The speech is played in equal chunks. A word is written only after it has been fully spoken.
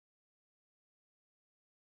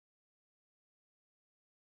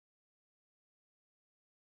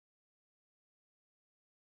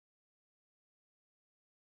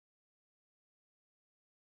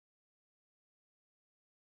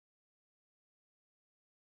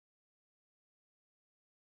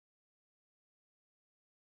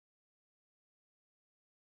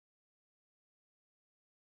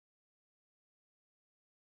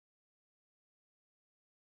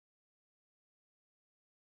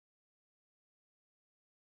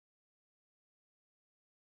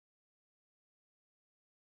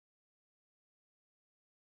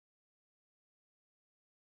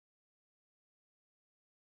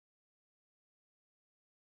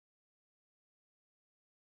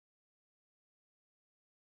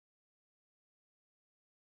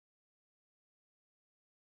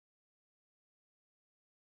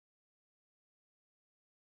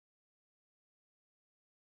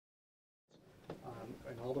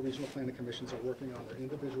all the regional planning commissions are working on their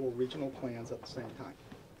individual regional plans at the same time.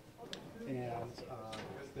 And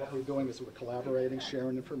what we're doing is we're collaborating,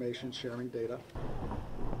 sharing information, sharing data.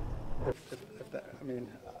 If that, I mean,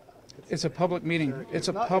 it's a public meeting. It's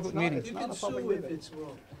a public meeting. You can sue if it's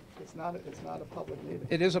wrong. It's not a public meeting.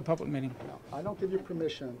 It is a public meeting. No, I don't give you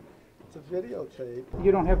permission to videotape.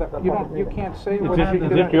 You don't have that. You can't say. Is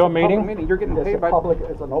this your meeting? You're getting paid by.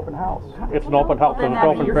 It's an open house. It's an open house, and it's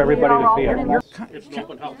open for everybody to see it. It's an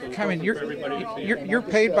open house. Come in. You're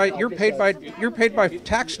paid by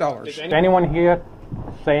tax dollars. Is anyone here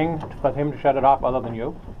saying for him to shut it off other than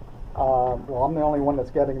you? Well, I'm the only one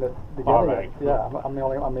that's getting it. All right. Yeah, I'm the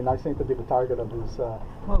only. I mean, I seem to be the target of his.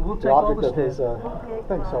 We'll the object of his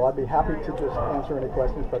thing. So I'd be happy to just answer any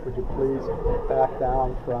questions, but would you please back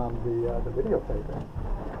down from the videotaping?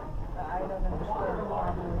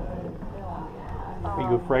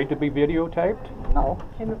 Are you afraid to be videotaped? No.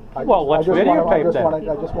 Well, let's videotape that.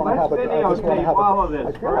 I just want to have it. I just want to have it.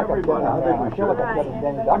 I feel like I'm getting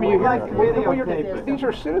dinged up. I mean, these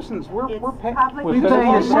are citizens. We're paying. We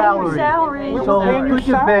pay your salary. So put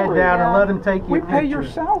your bed down and let them take your picture. We pay your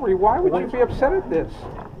salary. Why would you be upset at this?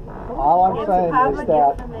 All I'm saying is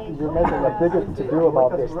that you're making a bigger to-do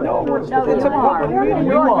about this thing. No, it's a public meeting.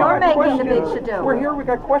 You're making the big to-do. We're here. We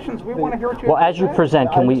got questions. We want to hear what you. Well, as you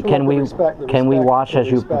present, can we watch as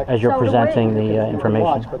you're presenting the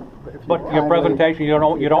information? But your presentation, you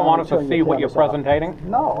don't want us to see what you're presenting?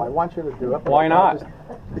 No, I want you to do it. Why not?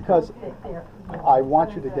 Because I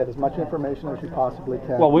want you to get as much information as you possibly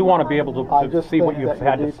can. Well, we want to be able to see what you've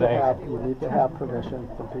had to say. You need to have permission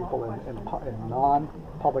from people in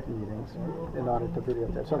non-public meetings in order to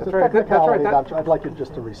videotape. So it's a technicality that I'd like you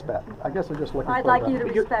just to respect. I guess we're just looking for I'd like you to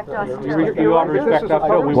respect us too. You ought to respect us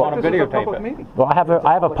too. We want to videotape it. Well, I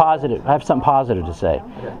have something positive to say.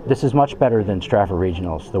 This is much better than Stratford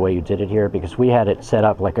Regionals, the way you did it here, because we had it set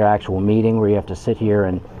up like an actual meeting where you have to sit here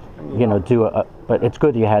and do but it's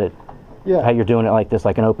good that you had it. Yeah. How you're doing it like this,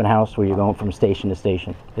 like an open house where you're going from station to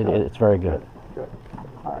station. It's very good. Good.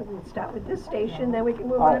 All right. We'll start with this station, then we can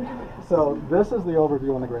move on to the... So this is the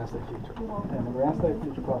overview on the Granite State Future. And the Granite State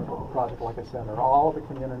Future project, like I said, are all of the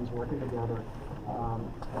communities working together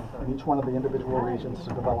in each one of the individual regions to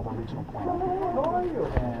develop a regional plan.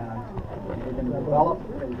 And we're going to develop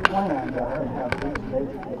a plan that can have these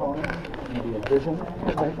major components. There'll be a vision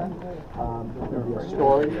statement. There'll be a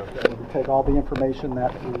story. We take all the information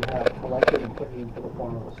that we have collected and put it into the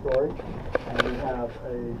form of a story. And we have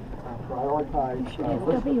a prioritized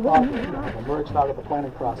list of topics that have emerged out of the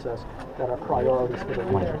planning process that are priorities for the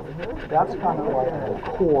region. That's kind of like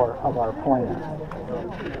the core of our plan.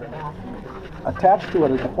 Attached to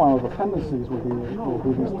it as a form of appendices will be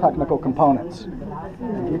these technical components.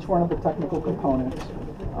 And each one of the technical components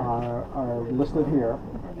are listed here.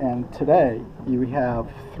 And today you have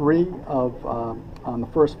 3 on the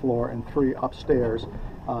first floor and 3 upstairs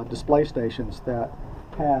display stations that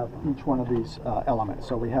have each one of these elements.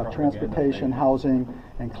 So we have transportation, housing,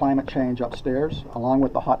 and climate change upstairs, along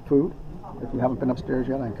with the hot food. If you haven't been upstairs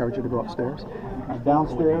yet, I encourage you to go upstairs.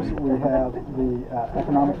 Downstairs, we have the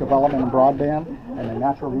economic development and broadband, and the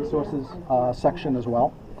natural resources section as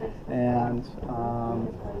well. And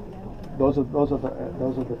those are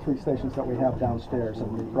the 3 stations that we have downstairs,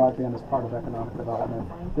 and the broadband is part of economic development.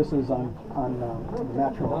 This is on the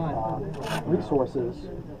natural resources.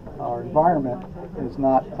 Our environment is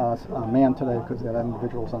not manned today because that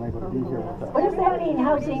individual is unable to be here with us. What does that mean,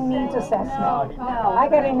 housing needs assessment? I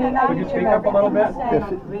got to need. Could you speak up a little bit?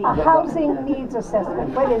 A housing needs assessment.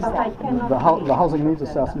 What is that? The housing needs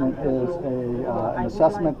assessment is an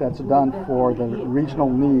assessment that's done for the regional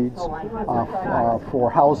needs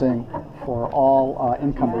for housing for all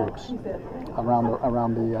income groups in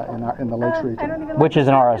the Lakes region. Which is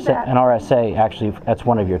an RSA. Actually, that's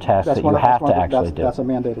one of your tasks that you have to actually do. That's a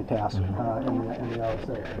mandated task in the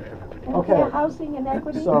RSA. Okay. Housing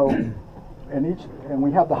inequity. So, and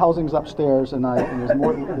we have the housings upstairs, and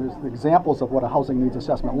there's examples of what a housing needs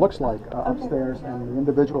assessment looks like upstairs, and the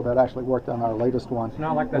individual that actually worked on our latest one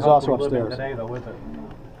is also upstairs. Today, though, is it?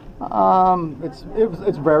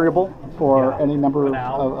 It's variable for any number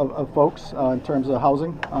of folks in terms of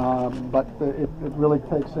housing, but it really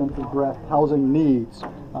takes into breath housing needs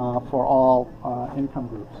for all income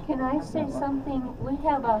groups. Can I say something? We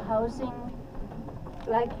have a housing,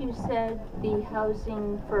 like you said, the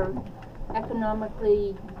housing for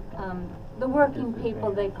economically, the working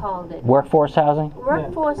people, they called it. Workforce housing?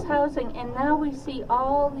 Workforce housing, and now we see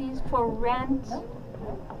all these for rent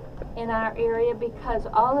in our area because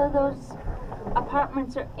all of those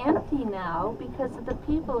apartments are empty now because of the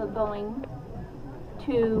people are going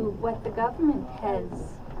to what the government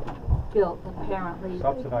has built, apparently.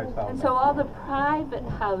 Subsidized housing. And so all the private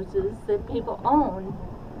houses that people own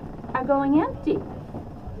are going empty.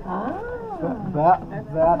 That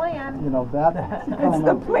you know, that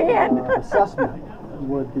kind of assessment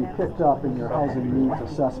would be picked up in your housing needs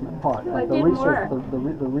assessment part. Well, it the didn't research, work.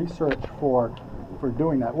 the research for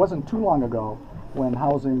doing that wasn't too long ago when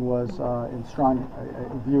housing was in strong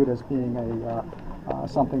viewed as being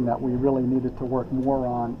something that we really needed to work more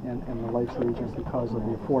on in the Lakes region because of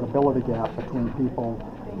the affordability gap between people,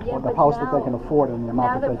 Yeah, the but house that they now- can afford and the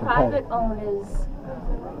amount Now that the they can pay. private owners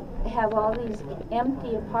have all these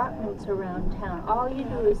empty apartments around town. All you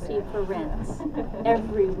do is see for rents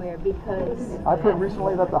everywhere because I've heard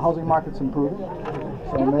recently that the housing market's improving,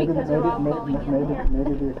 so Yeah, maybe because they're all going in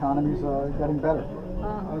maybe the economy's getting better.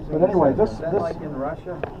 But anyway, this in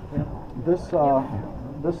Russia?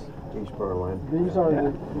 these are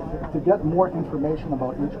to get more information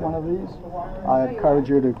about each one of these. I encourage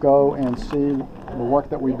you to go and see the work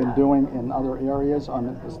that we've been doing in other areas on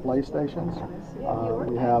the display stations.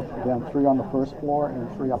 We have again 3 on the first floor and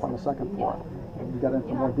 3 up on the second floor. We get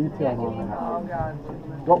into more detail on that.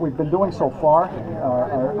 What we've been doing so far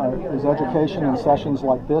is education in sessions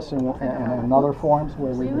like this and in other forums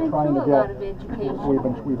where we've been trying to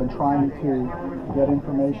we've been trying to get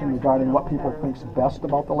information regarding what people think's best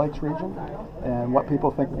about the Lakes region and what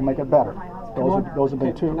people think will make it better. Those have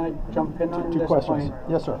been Can I jump in on two this questions. point?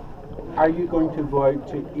 Yes, sir. Are you going to go out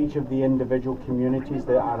to each of the individual communities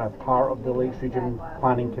that are a part of the Lakes Region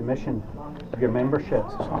Planning Commission, your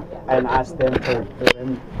memberships, and ask them for their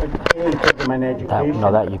input them in education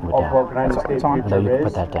no, that you can put of down. what Granite State No, Future you can is,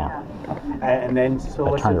 put that down. and then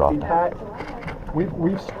solicit it off feedback?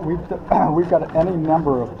 We've got any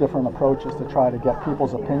number of different approaches to try to get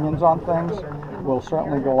people's opinions on things. We'll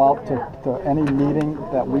certainly go out to any meeting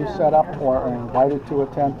that we've set up or are invited to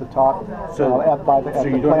attend to talk at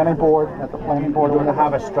the planning board. At the planning board, We're going to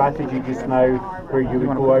have a strategy just now where you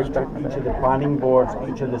would go out to each of the planning boards,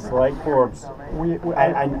 each of the select boards,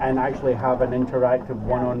 and actually have an interactive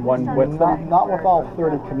one-on-one with them. Not with all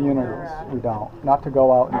 30 communities, we don't. Not to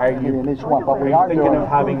go out and meet in each one, but we are thinking doing of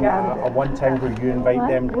having a one time where you invite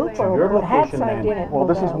them to your location then? Well,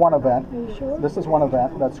 this is one event. This is one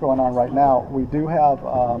event that's going on right now. We do have,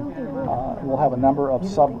 we'll have a number of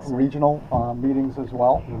sub-regional meetings as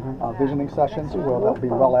well, visioning sessions where they'll be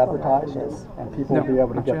well advertised and people will be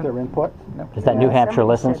able to get their input. Is that New Hampshire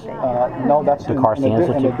Listens? No, that's The Carsey in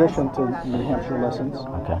Institute? addition to New Hampshire Listens.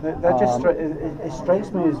 Okay. That just it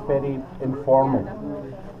strikes me as very informal.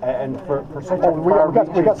 And for such a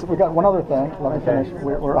We got one other thing. Let me finish.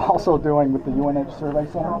 We're also doing with the UNH Survey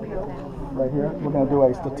Center right here. We're going to do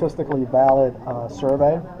a statistically valid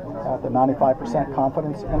survey at the 95%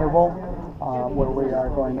 confidence interval,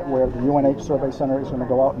 where the UNH Survey Center is going to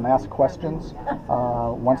go out and ask questions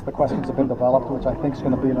once the questions have been developed, which I think is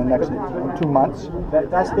going to be in the next 2 months.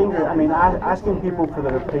 That's dangerous. I mean, asking people for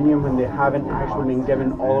their opinion when they haven't actually been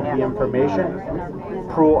given all of the information,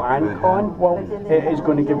 pro and con, is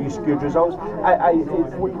going to give you skewed results.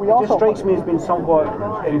 It just strikes me as being somewhat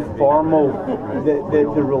informal,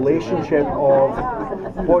 the relationship of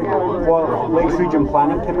what Lakes Region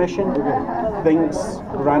Planning Commission thinks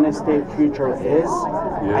Granite State Future is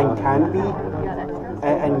and can be,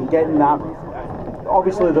 and getting that.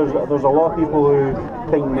 Obviously, there's a lot of people who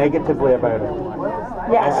think negatively about it.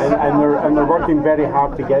 Yes. And they're working very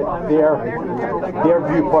hard to get their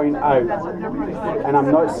viewpoint out. And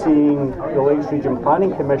I'm not seeing the Lakes Region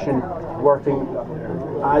Planning Commission working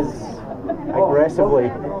as aggressively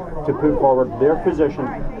to put forward their position.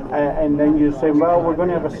 And then you say, well, we're going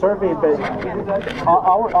to have a survey, but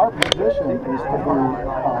Our position is to be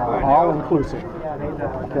all inclusive.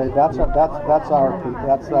 Okay, that's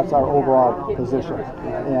our overall position,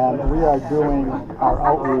 and we are doing our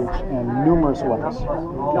outreach in numerous ways.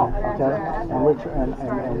 Okay,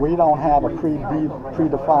 and we don't have a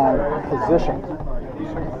predefined position.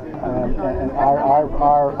 And our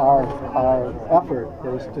effort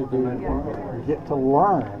is to get to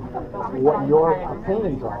learn what your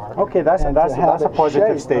opinions are. okay, that's a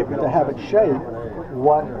positive statement. To have it shape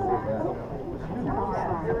what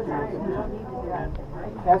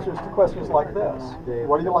answers to questions like this.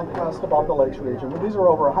 What do you like best about the Lakes region? Well, these are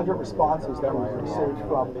over 100 responses that we've received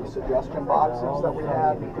from the suggestion boxes that we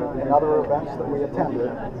had and other events that we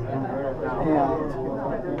attended. And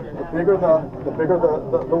the bigger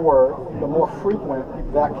the word, the more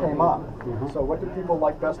frequent that came up. So what do people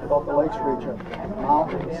like best about the Lakes region?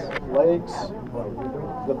 Mountains, lakes,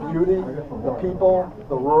 the beauty, the people,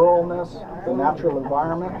 the ruralness, the natural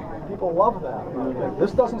environment. People love that.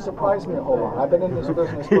 This doesn't surprise me a whole lot. I've been in this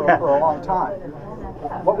business for a long time.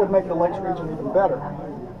 What would make the Lakes region even better?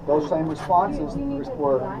 those same responses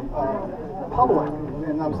were public.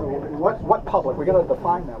 And I was like, what public? We got to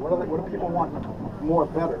define that. What do people want more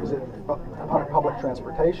better? Is it public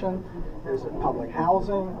transportation? Is it public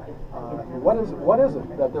housing? What is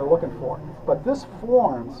it that they're looking for? But this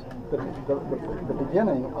forms the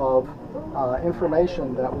beginning of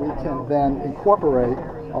information that we can then incorporate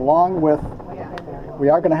along with. We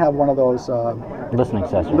are going to have one of those listening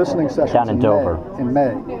sessions down in Dover. In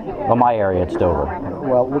May. Well, my area, it's Dover.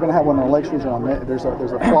 Well, we're going to have one in the Lakes region on May. There's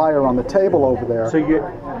a flyer on the table over there. So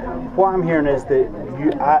what I'm hearing is that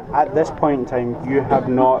you, at this point in time, you have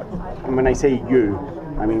not, and when I say you,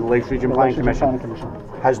 I mean Lakes Region Planning Commission,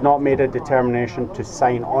 has not made a determination to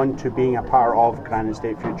sign on to being a part of Granite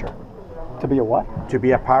State Future. To be a what? To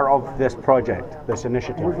be a part of this project, this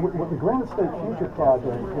initiative. The Granite State Future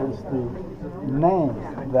project is the name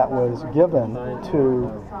that was given to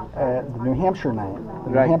the New Hampshire name,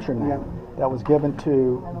 that was given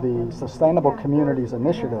to the Sustainable Communities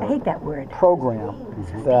Initiative. I hate that word. Program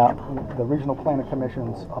that the regional planning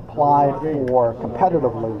commissions applied for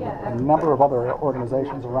competitively a number of other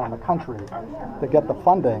organizations around the country to get the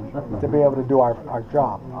funding to be able to do our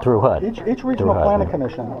job. Through HUD. Each regional planning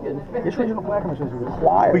commission is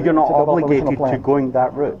required. But you're not obligated to going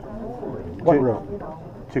that route. What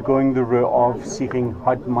route? To going the route of seeking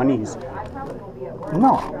HUD monies.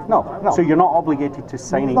 No. So you're not obligated to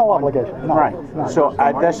signing. No obligation. No. Right. No. So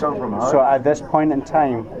at this point in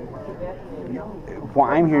time,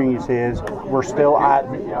 what I'm hearing you say is we're still at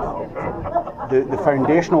the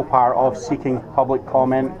foundational part of seeking public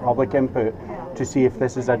comment, public input to see if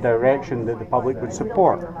this is a direction that the public would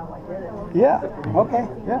support. Yeah. Okay.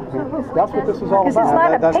 Yeah. That's what this is all Because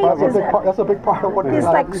about. there's a lot of papers. That's a big part of what it is.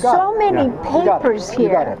 There's like so many papers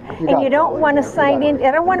here, and you don't want to sign in.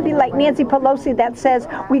 I don't want to be like Nancy Pelosi that says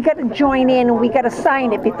we got to join in and we got to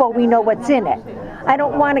sign it before we know what's in it. I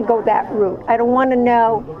don't want to go that route. I don't want to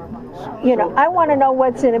know. I want to know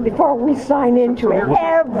what's in it before we sign into it.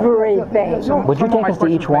 Everything. Would you take us to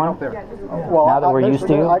each one? Well, now that we're used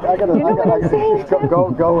to you? I gotta go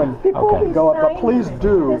and go up. But please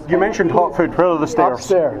do. You mentioned hot food. Where are the stairs?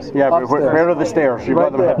 Upstairs. Yeah, but Upstairs. where are the stairs? You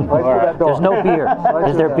got them Right hidden. there, right through that door. There's no beer.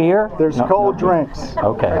 Is there beer? There's cold drinks.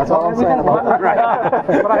 Okay. That's all I'm saying about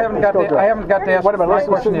it. But I haven't got to ask Wait a minute. my Let's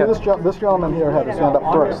question see. yet. This gentleman here had his hand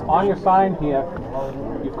up first. On your sign here,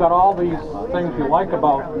 you've got all these things you like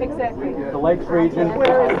about the Lakes region.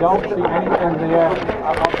 I don't see anything there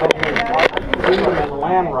about the freedom and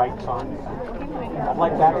land rights on it. I'd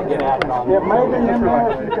like that to get added on. It may be in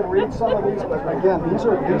there if you can read some of these, but again, these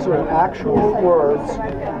are actual words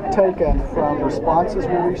taken from responses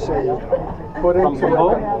we received, put into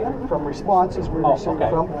from responses we received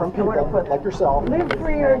from people like yourself. Live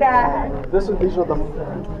free or die. These are the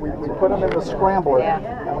we put them in the scrambler,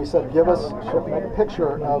 and we said make a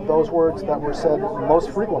picture of those words that were said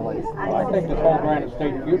most frequently. I think this whole Granite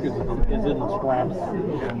State Future is in the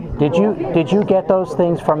scramble. Did you get those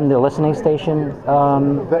things from the listening station?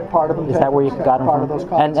 That part of them. Is that where you got them part from? Of those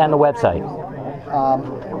comments. And the website.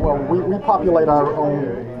 Well, we populate our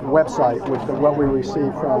own website with what we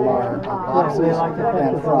receive from our boxes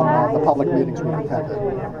and from the public meetings we attended.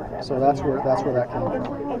 So that's where that came from.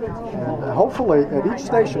 And hopefully at each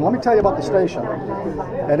station, let me tell you about the station.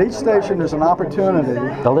 At each station there's an opportunity.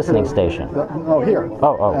 The listening station. Here. Here,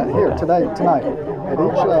 okay. tonight.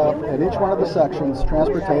 At each one of the sections,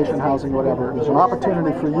 transportation, housing, whatever, there's an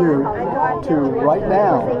opportunity for you to write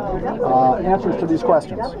down answers to these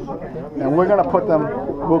questions. And we're going to put them,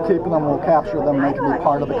 we'll keep them, we'll capture them, they can be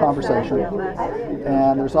part of the conversation.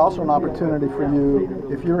 And there's also an opportunity for you,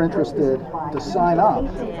 if you're interested, to sign up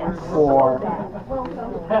for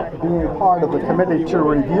being part of the committee to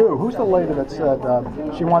review. Who's the lady that said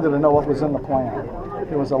she wanted to know what was in the plan?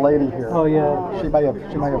 There was a lady here. Oh yeah. She may have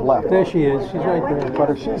left. There she is. She's right there. But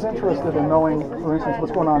if she's interested in knowing, for instance,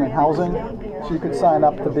 what's going on in housing, she could sign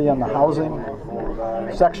up to be in the housing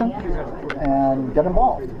section and get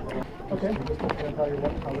involved. Okay. I'm just going to tell you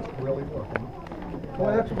how it's really working.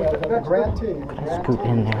 Well, that's grantee. Scoot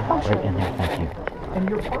in there, right in there. Thank you. And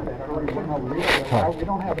you're part of it. No, we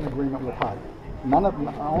don't have an agreement with HUD.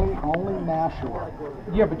 Only Nashua.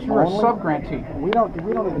 Yeah, but you're a sub-grantee. We don't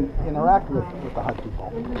even interact with the HUD people.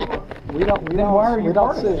 Why are you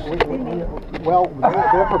part of this?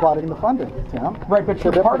 They're providing the funding, Tim. Right, but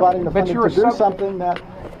you're they're part providing of the it. funding to do something that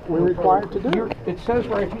we're required to do. It says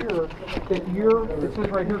right here that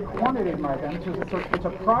coordinated by them. It says it's a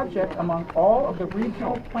project among all of the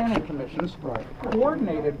regional planning commissions,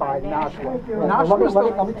 coordinated by Nashua. Let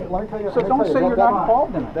me tell you. So don't say you're not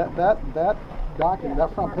involved in it. document,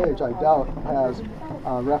 that front page, I doubt, has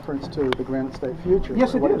reference to the Granite State Future.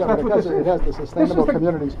 Yes, it is. That's what this is. It has the sustainable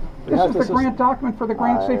communities. This is the grant document for the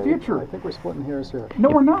Granite State Future. I think we're splitting hairs here. No,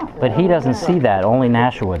 we're not. But he doesn't see that. Only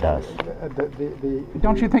Nashua does.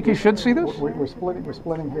 Don't you think he should see this? We're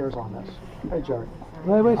splitting hairs on this. Hey, Jerry.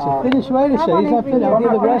 Wait a second. Finish. Wait a second. He's not finished. I'll hear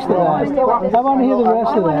the rest of that. I want to hear the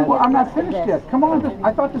rest of that. Well, I'm not finished yet. Come on.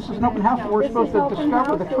 I thought this is an open house where we're supposed to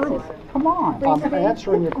discover the truth. Come on. I'm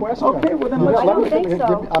answering your question. Okay, well then let's do it.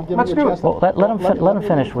 I'm giving Let's you do a it. chance. Well, let him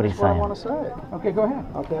finish what he's That's what I saying. want to say. Okay, go ahead.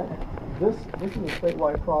 Okay. This is a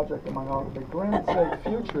statewide project among all. The Granite State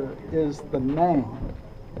Future is the name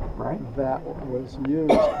that was used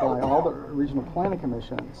by all the regional planning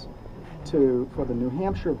commissions for the New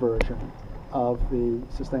Hampshire version of the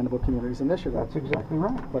Sustainable Communities Initiative. That's exactly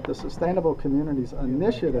right. But the Sustainable Communities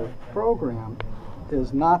Initiative program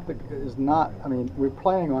is not, I mean, we're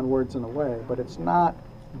playing on words in a way, but it's not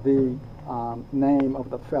the name of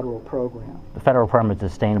the federal program. The federal program is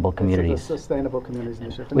Sustainable Communities. It's the Sustainable Communities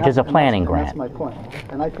Initiative. Which is a planning grant. That's my point.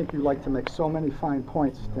 And I think you like to make so many fine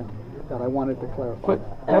points, Tim, that I wanted to clarify.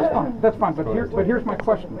 But that's fine. That's fine. But here's my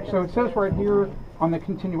question. So it says right here on the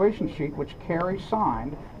continuation sheet, which Carrie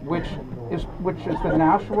signed, which is the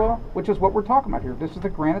Nashua, which is what we're talking about here. This is the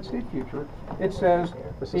Granite State Future. It says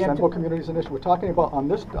the Sustainable Communities Initiative. We're talking about on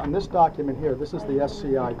this document here. This is the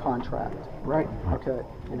SCI contract. Right. Okay.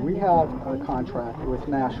 And we have a contract with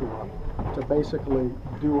Nashua to basically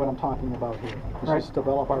do what I'm talking about here, which is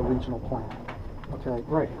develop our regional plan. Okay.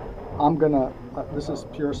 Right. I'm gonna. This is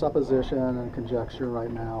pure supposition and conjecture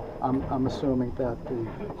right now. I'm assuming that the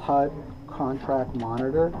HUD contract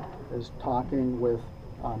monitor is talking with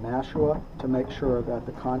Nashua to make sure that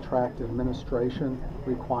the contract administration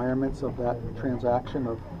requirements of that transaction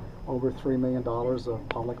of over $3 million of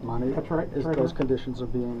public money. That's right. Those conditions are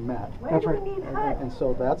being met. That's right. And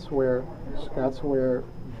so that's where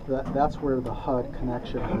the HUD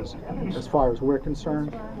connection is. As far as we're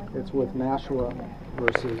concerned, it's with Nashua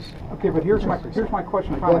versus. Okay, but here's my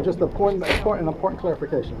question. Again, just an important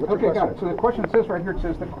clarification. What's okay, got it. So the question says right here, it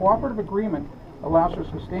says the cooperative agreement allows for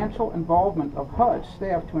substantial involvement of HUD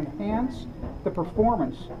staff to enhance the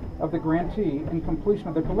performance of the grantee in completion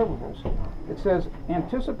of their deliverables. It says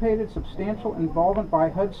anticipated substantial involvement by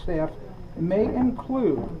HUD staff may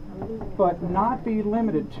include, but not be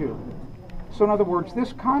limited to. So in other words,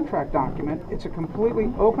 this contract document, it's a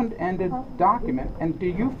completely open-ended document, and do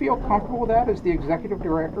you feel comfortable with that as the executive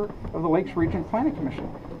director of the Lakes Region Planning Commission?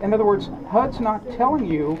 In other words, HUD's not telling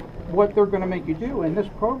you what they're going to make you do, and this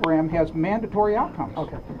program has mandatory outcomes.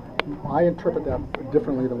 Okay. I interpret that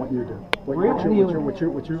differently than what you do.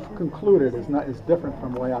 What you've concluded is different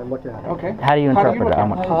from the way I look at it. Okay. How do you interpret it?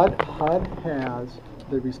 HUD has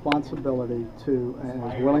the responsibility to and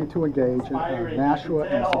is willing to engage in Nashua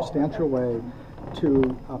in a substantial way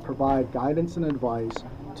to provide guidance and advice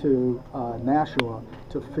to Nashua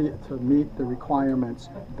to meet the requirements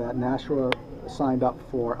that Nashua signed up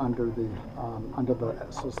for under the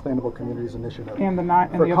Sustainable Communities Initiative. And the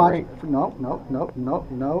other 8. No.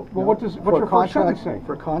 Well, what's your first sentence say?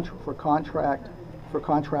 For contract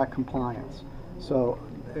compliance. So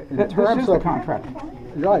in this terms is of the contract.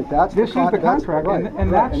 Right, that's this is the contract, right,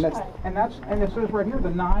 and it says right here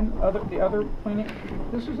the other cleaning.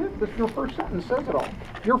 This is it. Your first sentence says it all.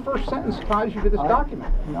 Your first sentence ties you to this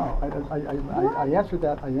document. No, I answered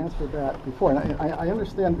that. I answered that before. And I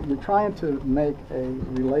understand you're trying to make a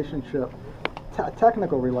relationship,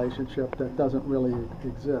 technical relationship that doesn't really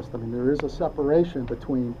exist. I mean, there is a separation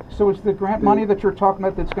between. So it's the grant money that you're talking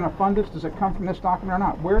about that's going to fund us. Does it come from this document or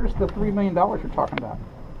not? Where's the $3 million you're talking about?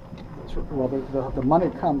 Well, the money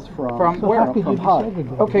comes from where? From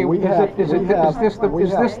HUD. Okay, is this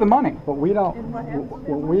the money? But we don't.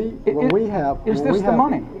 Is this the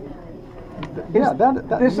money? Yeah,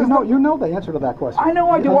 you know the answer to that question. I know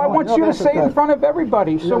I do. I want you to say it in front of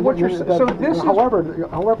everybody. So what you're so this is. However,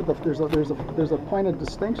 there's a point of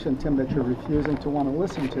distinction, Tim, that you're refusing to want to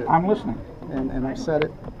listen to. I'm listening. And I've said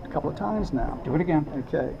it a couple of times now. Do it again.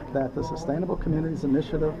 Okay, that the Sustainable Communities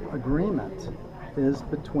Initiative agreement is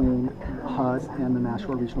between HUD and the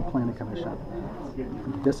Nashua Regional Planning Commission.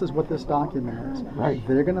 This is what this document is. Right.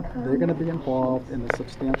 They're gonna be involved in a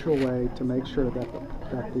substantial way to make sure that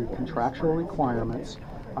the contractual requirements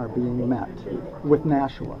are being met with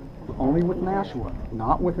Nashua. Only with Nashua,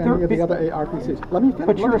 not with any of the other ARPCs. Let me finish.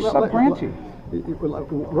 But you're a sub-grantee.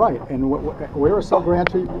 Right, and we're a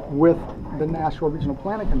sub-grantee with the Nashua Regional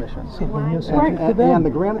Planning Commission. And the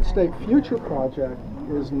Granite State Future project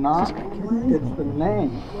is not, it's the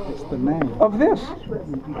name. It's the name. Of this?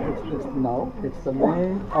 No, it's the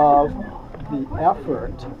name of the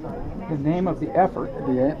effort. The name of the effort?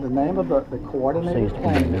 The name of the coordinated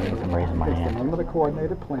planning effort. I'm raising my It's hand. the name of the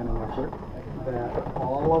coordinated planning effort that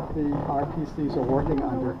all of the RPCs are working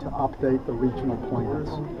under to update the regional plans.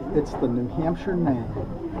 It's the New Hampshire name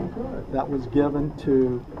that was given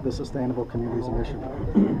to the Sustainable Communities Initiative.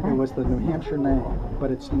 It was the New Hampshire name,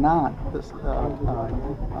 but it's not this.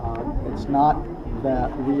 It's not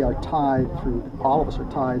that we are tied through. All of us are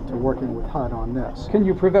tied to working with HUD on this. Can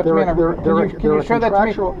you prove that to me? Can you show that to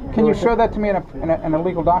me? Can you show that to me in a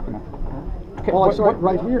legal document? Well, it's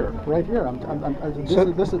right here.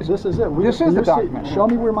 This is it. This is the document. Show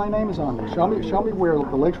me where my name is on there. Show me where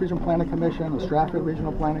the Lakes Regional Planning Commission, the Stratford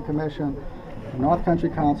Regional Planning Commission, the North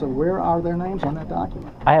Country Council, where are their names on that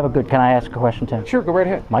document? I have a good, can I ask a question, Tim? Sure, go right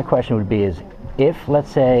ahead. My question would be is, if,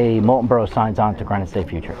 let's say, Molten Borough signs on to Granite State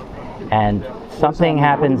Future, and something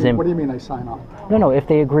happens in... What do you mean they sign on? No, if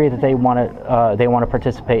they agree that they want to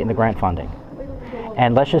participate in the grant funding.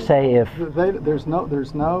 And let's just say if there's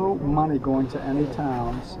no money going to any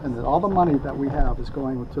towns, and all the money that we have is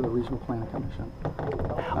going to the Regional Planning Commission.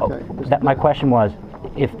 Okay. My question was,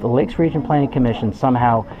 if the Lakes Region Planning Commission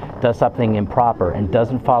somehow does something improper and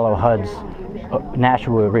doesn't follow HUD's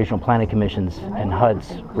Nashua Regional Planning Commission's and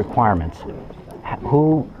HUD's requirements,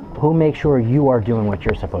 who makes sure you are doing what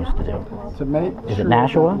you're supposed to do? To make Is sure it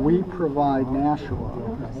Nashua? that we provide Nashua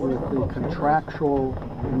with the contractual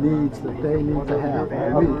needs that they need to have.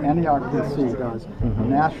 Any RPC does,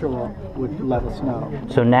 Nashua would let us know.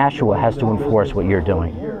 So Nashua has to enforce what you're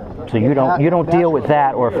doing. So you don't deal with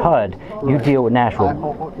that, or if HUD, you deal with Nashua.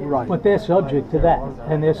 Right. But they're subject to that,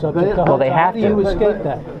 and they're subject to Well, they have How do you to. escape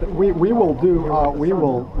that? We will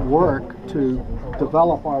work to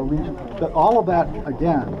develop our region. All of that,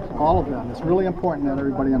 again, all of that. It's really important that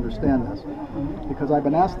everybody understand this, because I've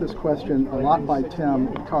been asked this question a lot by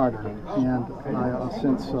Tim Carter, and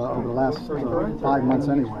since over the last 5 months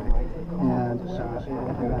anyway. And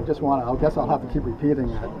I just I guess I'll have to keep repeating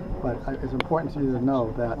it, but it's important to you to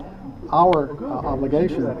know that our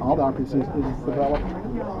obligation, all the RPCs, is to develop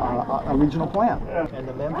a regional plan. And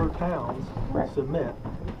the member towns submit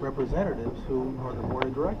representatives who are the board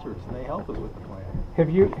of directors, and they help us with the plan. Have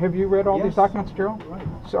you read all these documents, Gerald? Right.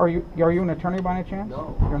 So are you an attorney by any chance?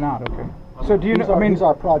 No. You're not. Okay. So do you know? He's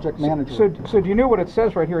our project manager. So do you know what it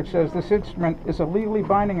says right here? It says this instrument is a legally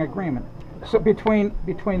binding agreement. So between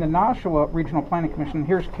the Nashua Regional Planning Commission,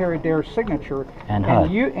 here's Carrie Dare's signature, and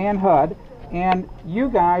HUD, and you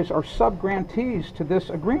guys are sub-grantees to this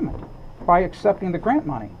agreement by accepting the grant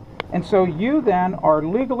money. And so you then are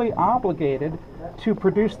legally obligated to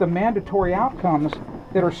produce the mandatory outcomes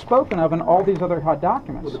that are spoken of in all these other HUD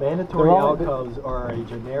documents. Well, the mandatory outcomes are a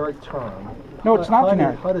generic term. No, it's not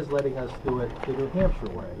generic. HUD is letting us do it the New Hampshire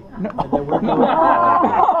way. No. And then we're doing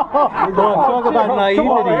Talk about naivety.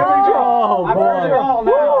 Oh,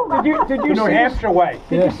 boy. Did you New see Hampshire way.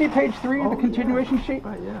 Did you see page 3 of the continuation sheet?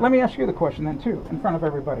 Let me ask you the question then too, in front of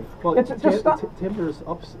everybody. Well, Tim,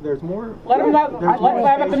 there's more. Let him have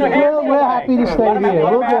it the New Hampshire way. We're happy to stay here.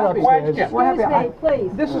 We'll get upstairs. Excuse me,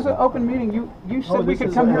 please. This is an open meeting. You said we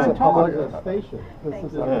could come here and talk. Station. This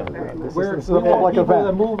is a public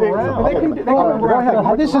event. Move around. They can move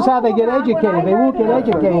around. This is how they get educated. They won't get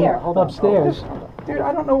educated upstairs. Dude,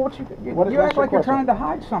 I don't know what you act like you're trying to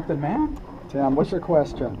hide something, man. Tim, what's your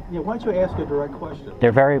question? Yeah, why don't you ask a direct question?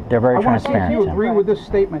 they're very I want to see if transparent. you Tim. agree with this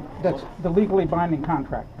statement. That's the legally binding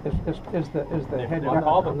contract. Is the head guy.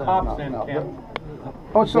 All the cops in, Tim.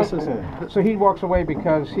 Oh, so he walks away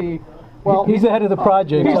because he. Well, He's the head of the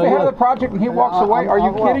project. He's so the head yeah. of the project and he walks away. Are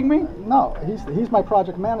you kidding me? No, he's my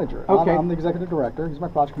project manager. Okay. I'm the executive director. He's my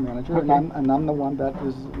project manager, Okay. and I'm the one that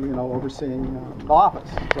is overseeing the office.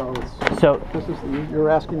 So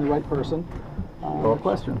you're asking the right person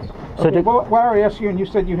questions. So Okay, well, I already asked you, and you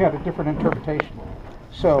said you had a different interpretation.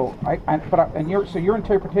 So your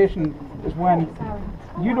interpretation is when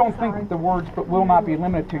you don't think the words "but will not be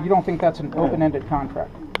limited to." You don't think that's an open-ended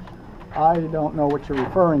contract. I don't know what you're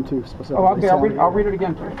referring to specifically. Oh, okay. I'll read it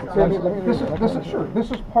again to you. It says,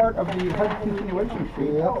 this is part of the HUD continuation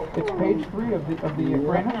sheet. Yep. It's page 3 of the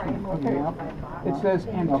grant instrument. Okay. Yep. It says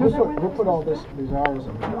Now, who put all these hours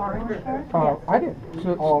in? I did. So,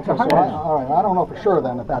 Okay, all right. I don't know for sure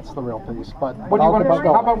then if that's the real piece, but. What do you want?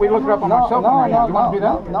 How about we look it up on my cell phone right now? You want to do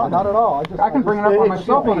that? No, not at all. I can bring it up on my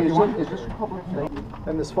cell phone if you want.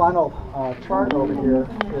 And this final chart over here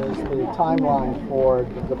is the timeline for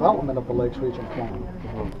the development of the Lakes Region Plan.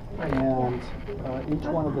 And each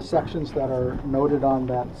one of the sections that are noted on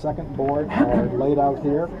that second board are laid out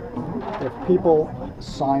here. If people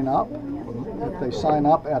sign up if they sign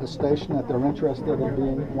up at a station that they're interested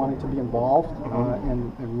in wanting to be involved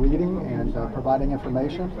in reading and providing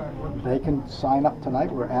information, they can sign up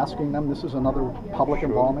tonight. We're asking them. This is another public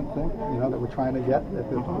involvement thing, that we're trying to get at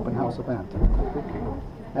the open house event.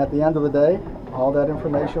 At the end of the day, all that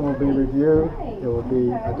information will be reviewed. It will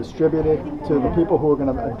be distributed to the people who are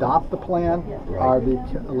going to adopt the plan are the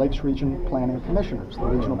Lakes Region Planning Commissioners, the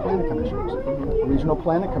Regional Planning Commissioners. The Regional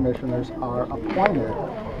Planning Commissioners are appointed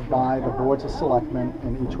by the boards of selectmen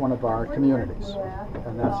in each one of our communities.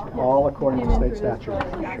 And that's all according to state statute. All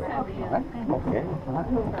right? Okay. All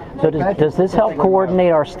right. So does this help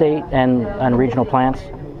coordinate our state and regional plans?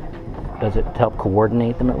 Does it help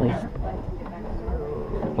coordinate them at least?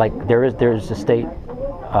 Like there's a state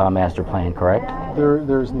master plan, correct?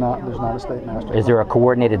 There's not a state master plan. Is there a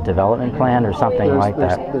coordinated development plan or something like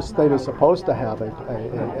that? The state is supposed to have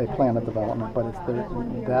a plan of development, but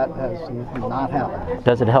that has not happened.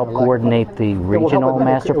 Does it help coordinate the regional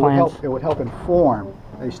master plans? It would help inform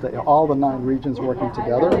all the 9 regions working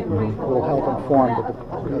together. Will help inform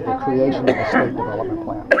the creation of the state development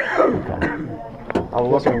plan. Okay. I'm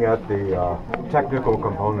looking at the technical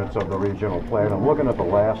components of the regional plan. I'm looking at the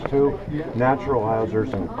last 2, natural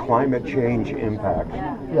hazards and climate change impacts.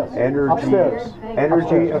 Yes.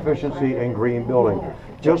 Energy efficiency and green building.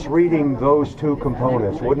 Just reading those 2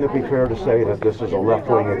 components, wouldn't it be fair to say that this is a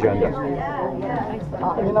left-wing agenda?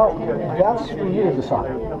 That's for you to decide.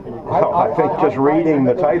 I think just reading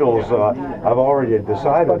the titles, I've already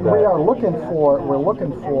decided but that. We're looking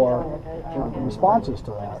for responses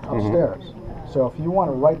to that upstairs. So if you want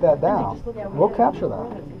to write that down, we'll capture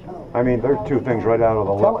that. I mean, there are 2 things right out of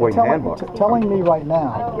the left-wing handbook. Telling me right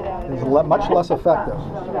now is much less effective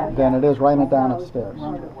than it is writing it down upstairs.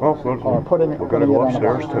 Well, Or putting we're going to go it on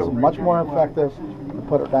upstairs the board. too. It's much more effective to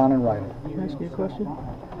put it down and write it. Can I ask you a question?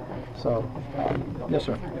 So, yes,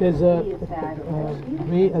 sir. There's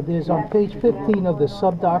on page 15 of the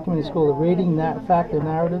sub-document, it's called the Rating Factor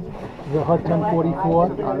Narrative, the HUD 1044. I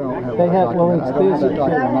don't have They that have, well, document. I don't have that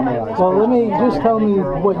document memorized. well, let me just tell me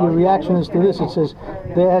what your reaction is to this. It says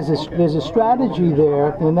there's a strategy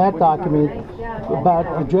there in that document about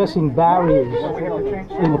addressing barriers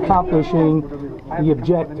in accomplishing the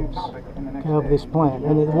objectives of this plan.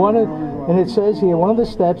 And it says here, one of the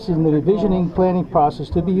steps in the revisioning planning process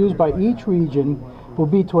to be used by each region will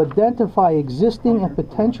be to identify existing and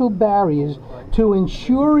potential barriers to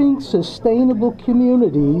ensuring sustainable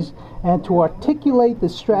communities and to articulate the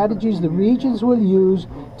strategies the regions will use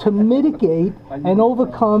to mitigate and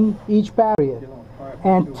overcome each barrier.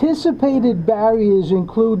 Anticipated barriers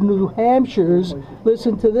include New Hampshire's,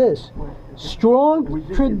 listen to this, strong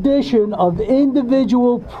tradition of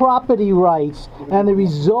individual property rights and the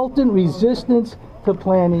resultant resistance to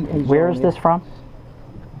planning and zoning. Where is this from?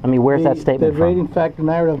 I mean, where's that statement the from? rating factor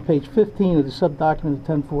narrative on page 15 of the sub-document of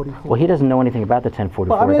 1044. Well, he doesn't know anything about the 1044.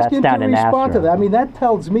 Well, I'm That's asking down him to in respond to Nashua. that. I mean, that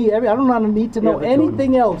tells me, I don't need to know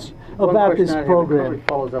anything else about this program. Probably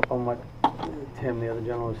follows up on what Tim, the other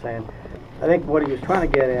gentleman, was saying. I think what he was trying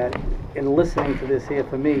to get at, in listening to this here,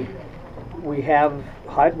 for me, we have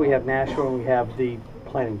HUD, we have Nashua, and we have the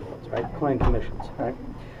planning boards, right? Planning commissions, right?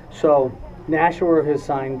 So Nashua has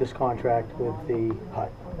signed this contract with the HUD.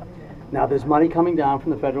 Now there's money coming down from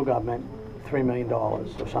the federal government, $3 million or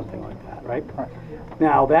something like that, right?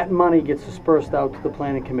 Now that money gets dispersed out to the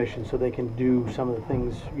planning commission so they can do some of the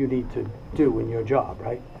things you need to do in your job,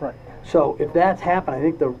 right? Right. So if that's happened, I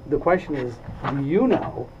think the question is, do you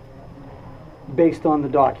know, based on the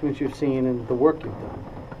documents you've seen and the work you've done,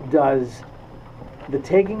 does the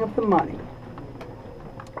taking of the money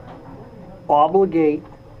obligate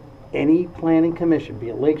any planning commission, be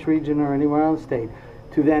it Lakes Region or anywhere else in the state,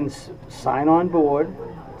 to then sign on board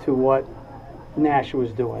to what Nashua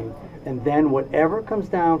is doing, and then whatever comes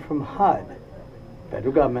down from HUD,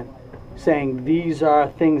 federal government, saying these are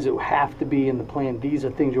things that have to be in the plan, these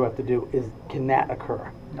are things you have to do, can that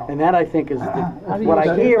occur? No. And that, I think, is what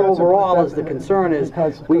I hear overall is the concern is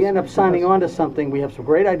we end up signing on to something, we have some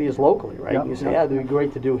great ideas locally, right? Yep, you say, yeah, it'd be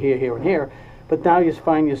great to do here, here, and here, but now you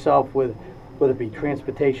find yourself with, whether it be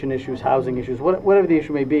transportation issues, housing issues, whatever the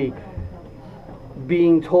issue may be,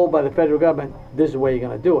 being told by the federal government, this is the way you're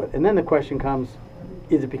going to do it. And then the question comes,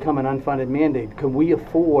 is it become an unfunded mandate? Can we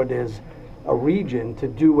afford as a region to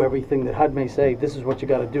do everything that HUD may say, this is what you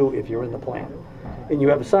got to do if you're in the plan? And you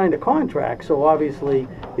have signed a contract, so obviously,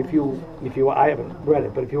 if you, I haven't read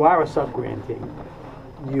it, but if you are a sub-grantee,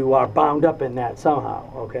 you are bound up in that somehow,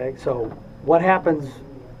 okay? So what happens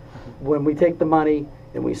when we take the money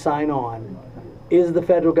and we sign on? Is the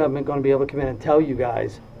federal government going to be able to come in and tell you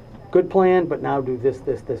guys, good plan, but now do this,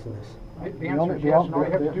 this, this, and this? The answer is yes, and all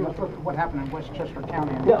you have to do is look at what happened in Westchester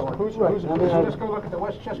County. And Yeah, who's just go look at the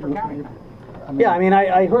Westchester County. Yeah, I mean,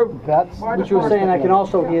 I heard That's what you were saying. I can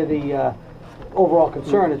also hear the overall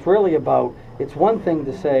concern. It's really about, it's one thing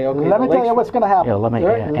to say, okay, let me tell you what's going to happen. Yeah, let me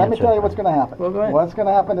Let me tell you what's going to happen. Well, go ahead. What's going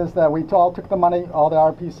to happen is that we all took the money, all the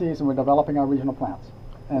RPCs, and we're developing our regional plans.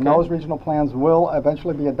 And Okay. those regional plans will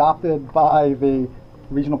eventually be adopted by the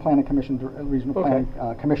Regional Planning Commission, Planning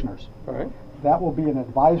Commissioners. All right. That will be an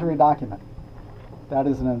advisory document. That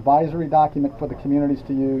is an advisory document for the communities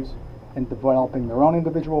to use in developing their own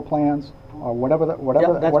individual plans or whatever the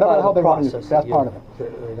hell they want to use. That's part of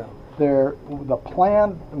it. The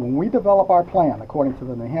plan, when we develop our plan, according to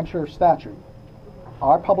the New Hampshire statute,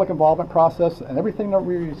 our public involvement process and everything that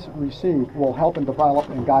we receive will help and develop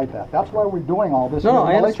and guide that. That's why we're doing all this. No,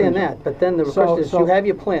 I understand that, but then the question is, you have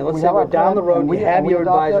your plan. Let's say we're down the road, you have your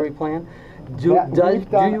advisory plan. Do you get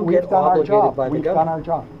obligated by the government? We've done our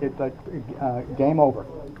job. Game over.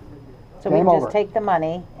 So we just take the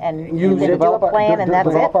money and you do develop a plan and that's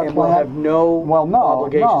it? And we'll have no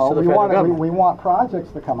obligations to the federal government. We want projects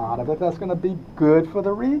to come out of it that's going to be good for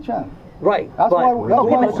the region. Right. That's why Who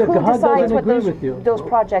decides what those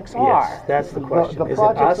projects are? Yes, that's the question. Is it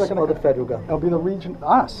us or the federal government? It'll be the region,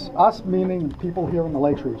 us. Us meaning people here in the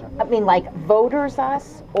Lakes region. I mean, like voters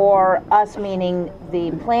us, or us meaning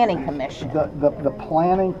the planning commission? The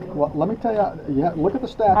planning, well, let me tell you, look at the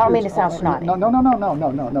statutes. I don't mean to sound snotty. No,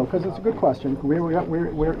 because it's a good question.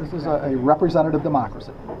 This is a representative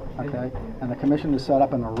democracy, okay? And the commission is set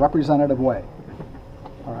up in a representative way,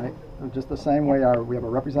 all right? Just the same way we have a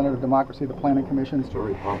representative democracy, the planning commission.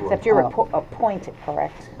 Except you're appointed,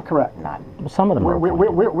 correct? Correct. Not. Some of them are. All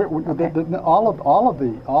of the,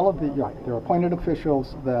 right, they're appointed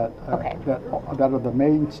officials that are the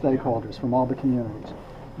main stakeholders from all the communities.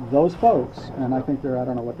 Those folks, and I think I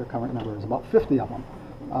don't know what their current number is, about 50 of them,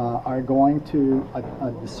 are going to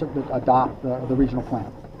adopt the regional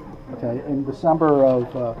plan. Okay, in December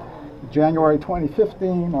of January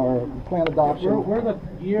 2015, our plan adoption. Where the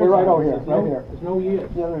years? We're right over here, right here. There's no years.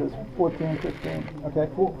 Yeah, there is. 14, 15. Okay.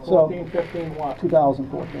 14, 15, what?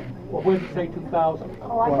 2014. Well, where did it say 2000?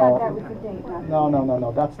 Oh, I thought that was the date. No.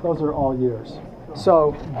 Those are all years.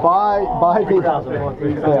 So by the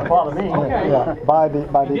 2014. by the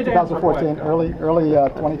 2014 early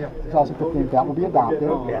 2015 that will be adopted,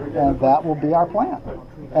 and that will be our plan,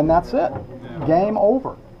 and that's it. Game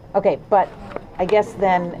over. Okay, but I guess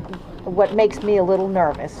then what makes me a little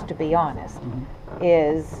nervous, to be honest,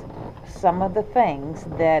 is some of the things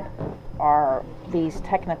that are these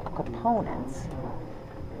technical components.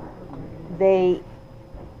 They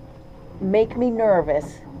make me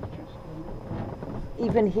nervous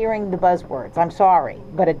even hearing the buzzwords. I'm sorry,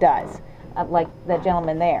 but it does. Like that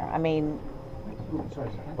gentleman there. I mean,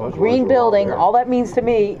 green building, all that means to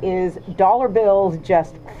me is dollar bills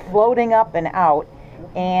just floating up and out.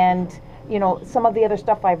 And, you know, some of the other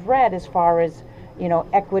stuff I've read as far as, you know,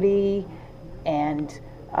 equity and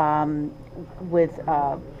with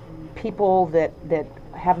people that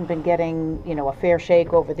haven't been getting, you know, a fair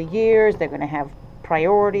shake over the years, they're going to have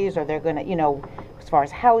priorities, or they're going to, you know, as far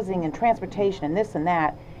as housing and transportation and this and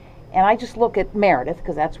that. And I just look at Meridith,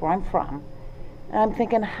 because that's where I'm from, and I'm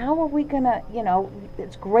thinking, how are we going to, you know,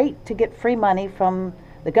 it's great to get free money from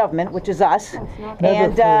the government, which is us,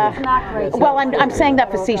 and well, I'm saying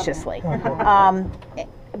that facetiously,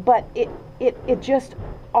 but it just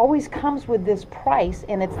always comes with this price,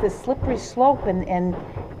 and it's this slippery slope, and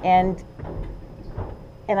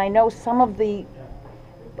I know some of the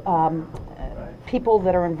people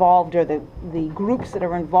that are involved, or the groups that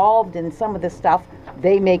are involved in some of this stuff,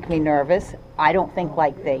 they make me nervous. I don't think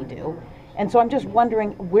like they do, and so I'm just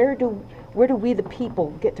wondering, where do we, the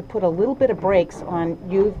people, get to put a little bit of brakes on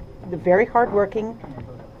you, the very hardworking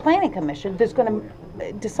planning commission that's going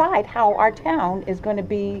to decide how our town is going to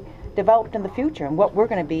be developed in the future and what we're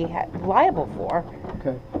going to be liable for?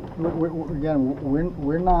 Okay.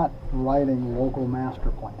 We're not writing local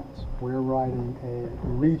master plans. We're writing a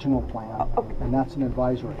regional plan, and that's an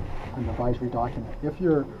advisory document. If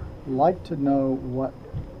you'd like to know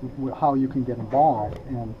how you can get involved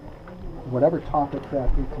in whatever topic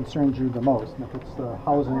that concerns you the most, and if it's the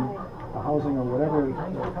housing or whatever,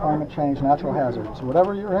 climate change, natural hazards,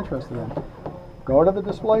 whatever you're interested in, go to the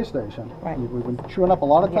display station. Right. We've been chewing up a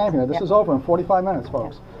lot of time here. This is over in 45 minutes,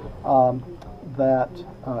 folks. And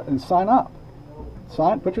sign up.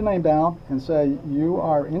 Put your name down and say you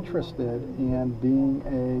are interested in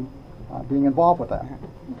being involved with that.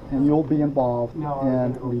 And you'll be involved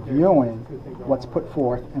in reviewing what's put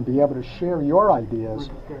forth and be able to share your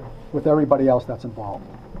ideas with everybody else that's involved.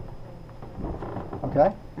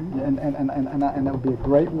 Okay? And that would be a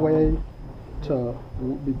great way to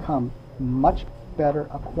become much better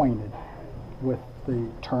acquainted with the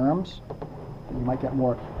terms, you might get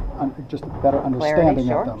more, just a better understanding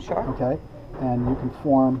sure, of them. sure. Okay, and you can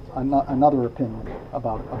form another opinion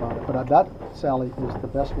about it. But that, Sally, is the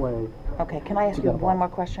best way. Okay, can I ask you one more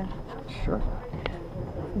question? Sure.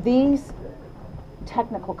 These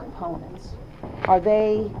technical components, are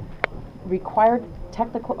they required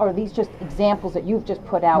technical, or are these just examples that you've just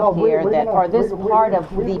put out here that are this part of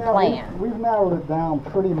the plan? We've narrowed it down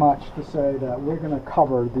pretty much to say that we're going to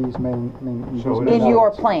cover these main in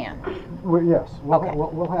your plan? Yes, Okay.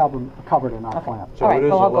 we'll have them covered in our plan. So All right, it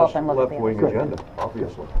is well, a I'll go up and look at the left-wing others. agenda,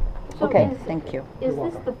 obviously. So Okay, is- thank you. Is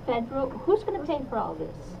this the federal, who's gonna pay for all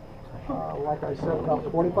this? Like I said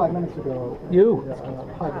about 45 minutes ago, You.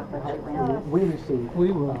 we received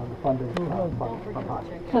We will. the funding from HUD.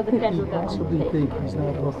 So the federal government pays think he's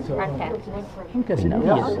not up to. our taxes? Yes, no.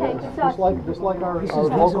 Yes, Okay, just like our these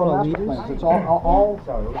local are our master leaders? plans. It's all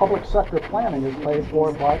public sector planning is paid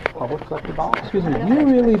for by public sector dollars. Excuse me, you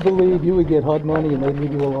really believe you would get HUD money and they'd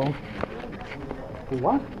leave you alone?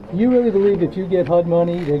 What? You really believe if you get HUD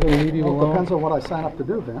money, they're gonna leave you Well, it alone? depends on what I sign up to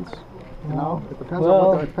do, Vince. You know, it depends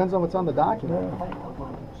Well- it depends on what's on the document.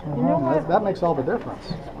 That makes all the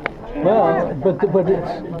difference. Well, but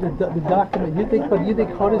it's, the document, you think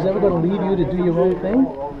HUD is ever gonna leave you to do your own thing?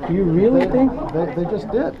 Do you really think? They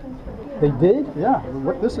just did. They did? Yeah.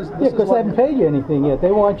 What this is. Yeah, because they haven't paid you anything yet.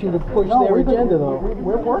 They want you to push their we've been- agenda though.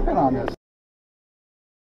 We're working on this.